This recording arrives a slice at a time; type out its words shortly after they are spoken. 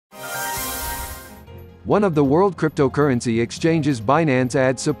One of the world cryptocurrency exchanges, Binance,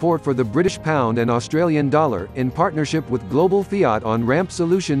 adds support for the British pound and Australian dollar, in partnership with global fiat on-ramp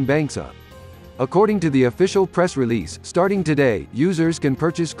solution Banxa. According to the official press release, starting today, users can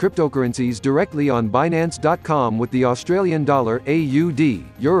purchase cryptocurrencies directly on Binance.com with the Australian dollar (AUD),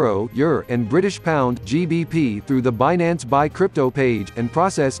 Euro (EUR), and British pound (GBP) through the Binance Buy Crypto page, and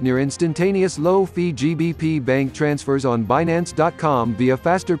process near-instantaneous low-fee GBP bank transfers on Binance.com via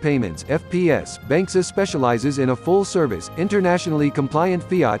faster payments (FPS). Banxa specializes in a full-service, internationally compliant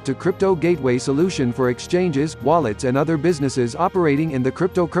fiat-to-crypto gateway solution for exchanges, wallets, and other businesses operating in the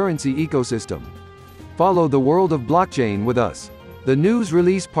cryptocurrency ecosystem. Follow the world of blockchain with us. The news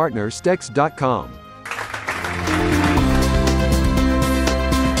release partner stex.com.